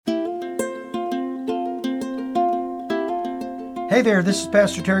Hey there, this is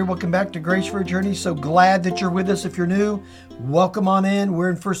Pastor Terry. Welcome back to Grace for a Journey. So glad that you're with us. If you're new, welcome on in. We're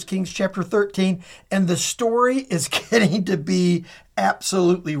in 1 Kings chapter 13, and the story is getting to be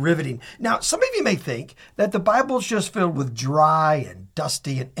absolutely riveting. Now, some of you may think that the Bible is just filled with dry and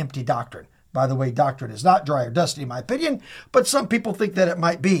dusty and empty doctrine. By the way, doctrine is not dry or dusty in my opinion, but some people think that it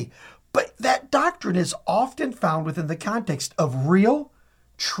might be. But that doctrine is often found within the context of real,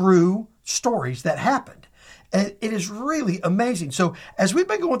 true stories that happened. And it is really amazing. So as we've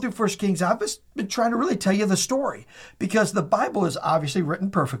been going through 1 Kings, I've just been trying to really tell you the story because the Bible is obviously written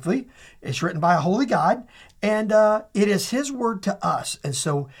perfectly. It's written by a holy God, and it is His word to us. And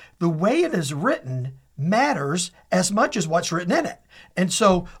so the way it is written matters as much as what's written in it. And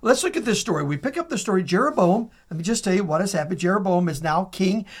so let's look at this story. We pick up the story Jeroboam. Let me just tell you what has happened. Jeroboam is now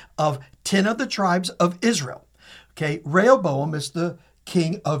king of 10 of the tribes of Israel. Okay, Rehoboam is the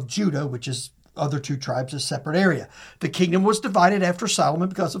king of Judah, which is other two tribes, a separate area. The kingdom was divided after Solomon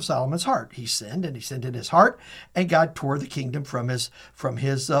because of Solomon's heart. He sinned, and he sinned in his heart, and God tore the kingdom from his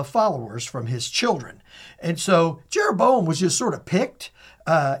followers, from his children. And so Jeroboam was just sort of picked.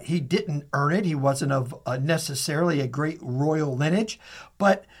 He didn't earn it. He wasn't of necessarily a great royal lineage,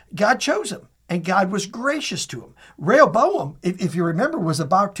 but God chose him, and God was gracious to him. Rehoboam, if you remember, was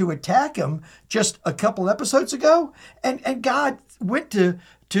about to attack him just a couple episodes ago, and God went to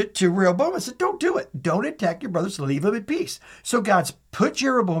Rehoboam and said, don't do it. Don't attack your brothers. Leave them in peace. So God's put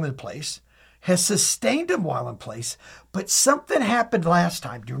Jeroboam in place, has sustained him while in place, but something happened last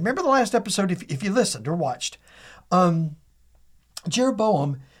time. Do you remember the last episode if you listened or watched?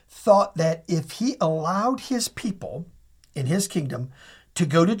 Jeroboam thought that if he allowed his people in his kingdom to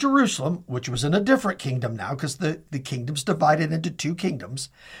go to Jerusalem, which was in a different kingdom now because the kingdom's divided into two kingdoms,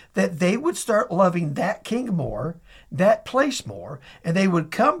 that they would start loving that king more, that place more, and they would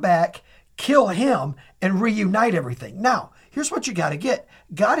come back, kill him, and reunite everything. Now, here's what you got to get.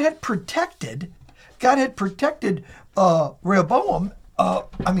 God had protected Jeroboam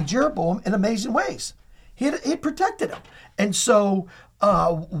in amazing ways. He had protected him. And so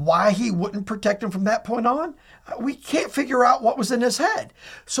why he wouldn't protect him from that point on, we can't figure out what was in his head.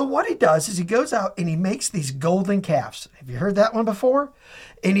 So what he does is he goes out and he makes these golden calves. Have you heard that one before?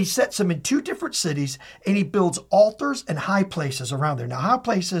 And he sets them in two different cities, and he builds altars and high places around there. Now, high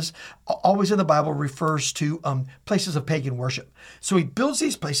places, always in the Bible, refers to places of pagan worship. So he builds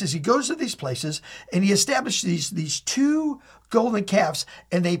these places, he goes to these places, and he establishes these two golden calves,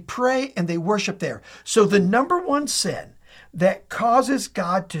 and they pray and they worship there. So the number one sin that causes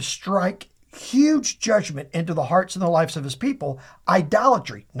God to strike huge judgment into the hearts and the lives of his people,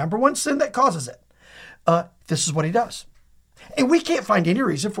 idolatry. Number one sin that causes it. This is what he does. And we can't find any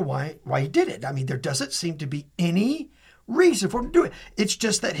reason for why he did it. I mean, there doesn't seem to be any reason for him to do it. It's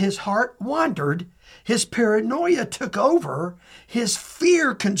just that his heart wandered, his paranoia took over, his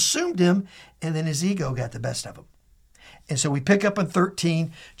fear consumed him, and then his ego got the best of him. And so we pick up in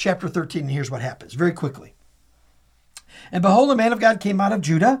chapter 13, and here's what happens very quickly. And behold, a man of God came out of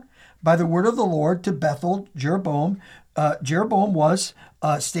Judah by the word of the Lord to Bethel. Jeroboam was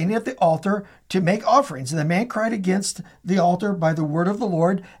standing at the altar to make offerings. And the man cried against the altar by the word of the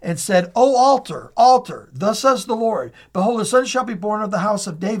Lord and said, O altar, altar, thus says the Lord, behold, a son shall be born of the house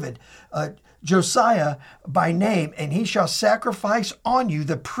of David, Josiah by name, and he shall sacrifice on you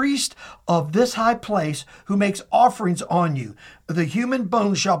the priest of this high place who makes offerings on you. The human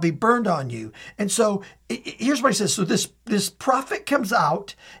bones shall be burned on you. And so here's what he says. So this prophet comes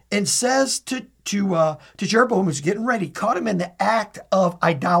out and says to Jeroboam, who's getting ready, caught him in the act of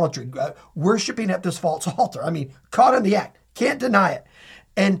idolatry, worshiping at this false altar. I mean, caught in the act, can't deny it.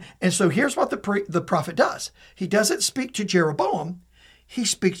 And so here's what the prophet does. He doesn't speak to Jeroboam. He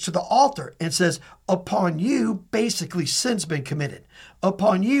speaks to the altar and says, upon you, basically, sin's been committed.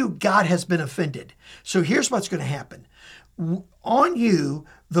 Upon you, God has been offended. So here's what's going to happen. On you,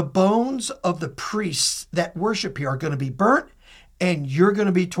 the bones of the priests that worship here are going to be burnt, and you're going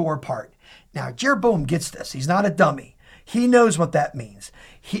to be torn apart. Now, Jeroboam gets this. He's not a dummy. He knows what that means.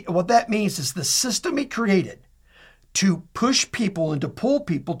 What that means is the system he created to push people and to pull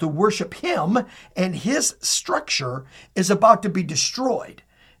people to worship him, and his structure is about to be destroyed.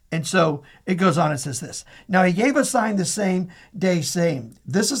 And so it goes on and says this. Now he gave a sign the same day, saying,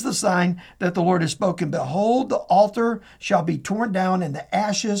 this is the sign that the Lord has spoken. Behold, the altar shall be torn down, and the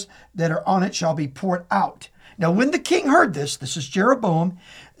ashes that are on it shall be poured out. Now when the king heard this is Jeroboam,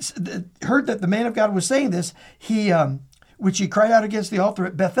 heard that the man of God was saying this, which he cried out against the altar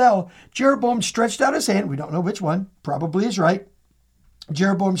at Bethel, Jeroboam stretched out his hand. We don't know which one, probably is right.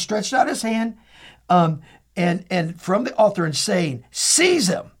 Jeroboam stretched out his hand and from the altar and saying, seize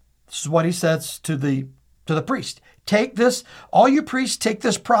him. This is what he says to the priest. take this, all you priests, take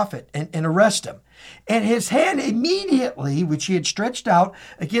this prophet and arrest him. And his hand immediately, which he had stretched out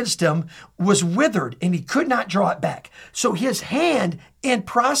against him, was withered, and he could not draw it back. So his hand, in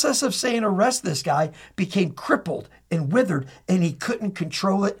process of saying arrest this guy, became crippled and withered, and he couldn't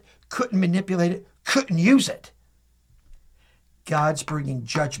control it, couldn't manipulate it, couldn't use it. God's bringing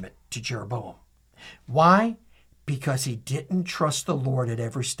judgment to Jeroboam. Why? Because he didn't trust the Lord at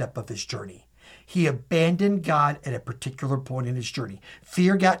every step of his journey. He abandoned God at a particular point in his journey.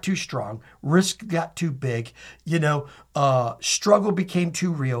 Fear got too strong. Risk got too big. Struggle became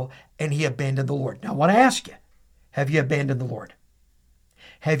too real, and he abandoned the Lord. Now, I want to ask you, have you abandoned the Lord?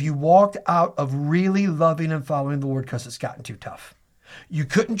 Have you walked out of really loving and following the Lord because it's gotten too tough? You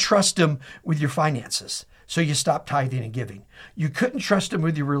couldn't trust him with your finances, so you stopped tithing and giving. You couldn't trust him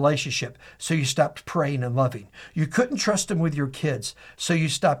with your relationship, so you stopped praying and loving. You couldn't trust him with your kids, so you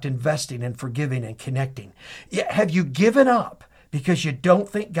stopped investing and forgiving and connecting. Have you given up because you don't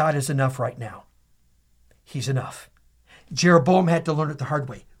think God is enough right now? He's enough. Jeroboam had to learn it the hard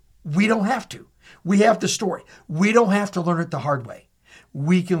way. We don't have to. We have the story. We don't have to learn it the hard way.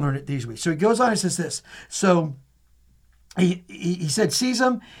 We can learn it these ways. So he goes on and says this. So he said, seize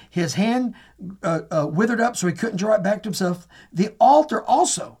him. His hand withered up, so he couldn't draw it back to himself. The altar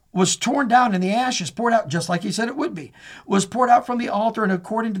also was torn down, and the ashes poured out, just like he said it would be, was poured out from the altar, and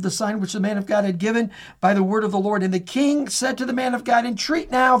according to the sign which the man of God had given by the word of the Lord. And the king said to the man of God,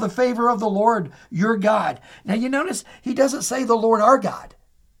 entreat now the favor of the Lord your God. Now you notice he doesn't say the Lord our God.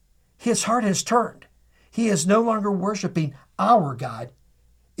 His heart has turned. He is no longer worshiping our God.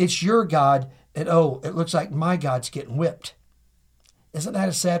 It's your God. And it looks like my God's getting whipped. Isn't that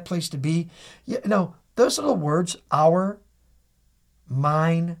a sad place to be? Those little words, our,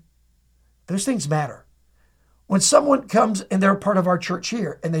 mine, those things matter. When someone comes and they're part of our church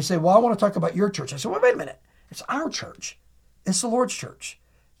here and they say, well, I want to talk about your church. I say, well, wait a minute. It's our church. It's the Lord's church.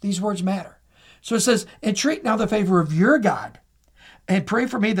 These words matter. So it says, entreat now the favor of your God, and pray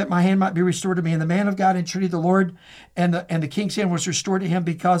for me that my hand might be restored to me. And the man of God entreated the Lord, and the king's hand was restored to him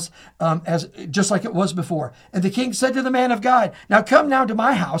because just like it was before. And the king said to the man of God, now come now to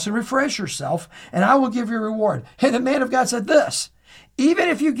my house and refresh yourself, and I will give you a reward. And the man of God said this, even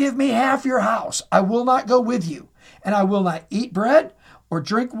if you give me half your house, I will not go with you, and I will not eat bread or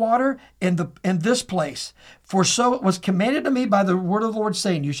drink water in this place. For so it was commanded to me by the word of the Lord,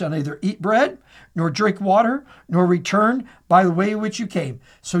 saying, you shall neither eat bread, nor drink water, nor return by the way in which you came.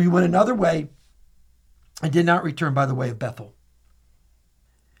 So you went another way and did not return by the way of Bethel.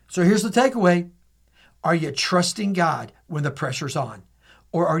 So here's the takeaway. Are you trusting God when the pressure's on?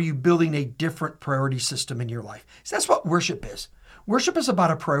 Or are you building a different priority system in your life? So that's what worship is. Worship is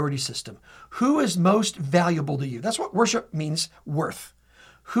about a priority system. Who is most valuable to you? That's what worship means, worth.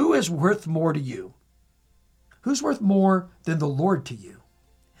 Who is worth more to you? Who's worth more than the Lord to you?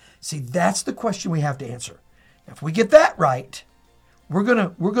 See, that's the question we have to answer. If we get that right, we're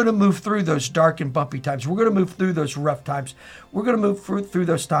gonna move through those dark and bumpy times. We're gonna move through those rough times. We're gonna move through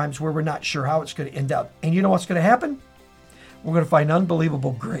those times where we're not sure how it's gonna end up. And you know what's gonna happen? We're gonna find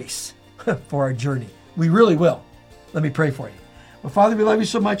unbelievable grace for our journey. We really will. Let me pray for you. Well, Father, we love you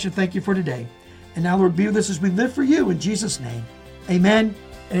so much and thank you for today. And now, Lord, be with us as we live for you in Jesus' name. Amen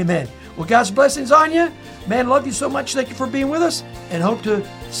and amen. Well, God's blessings on you. Man, love you so much. Thank you for being with us and hope to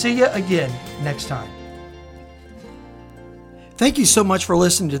see you again next time. Thank you so much for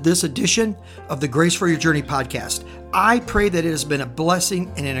listening to this edition of the Grace for Your Journey podcast. I pray that it has been a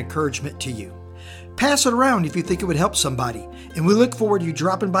blessing and an encouragement to you. Pass it around if you think it would help somebody. And we look forward to you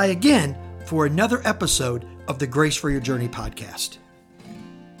dropping by again for another episode of the Grace for Your Journey podcast.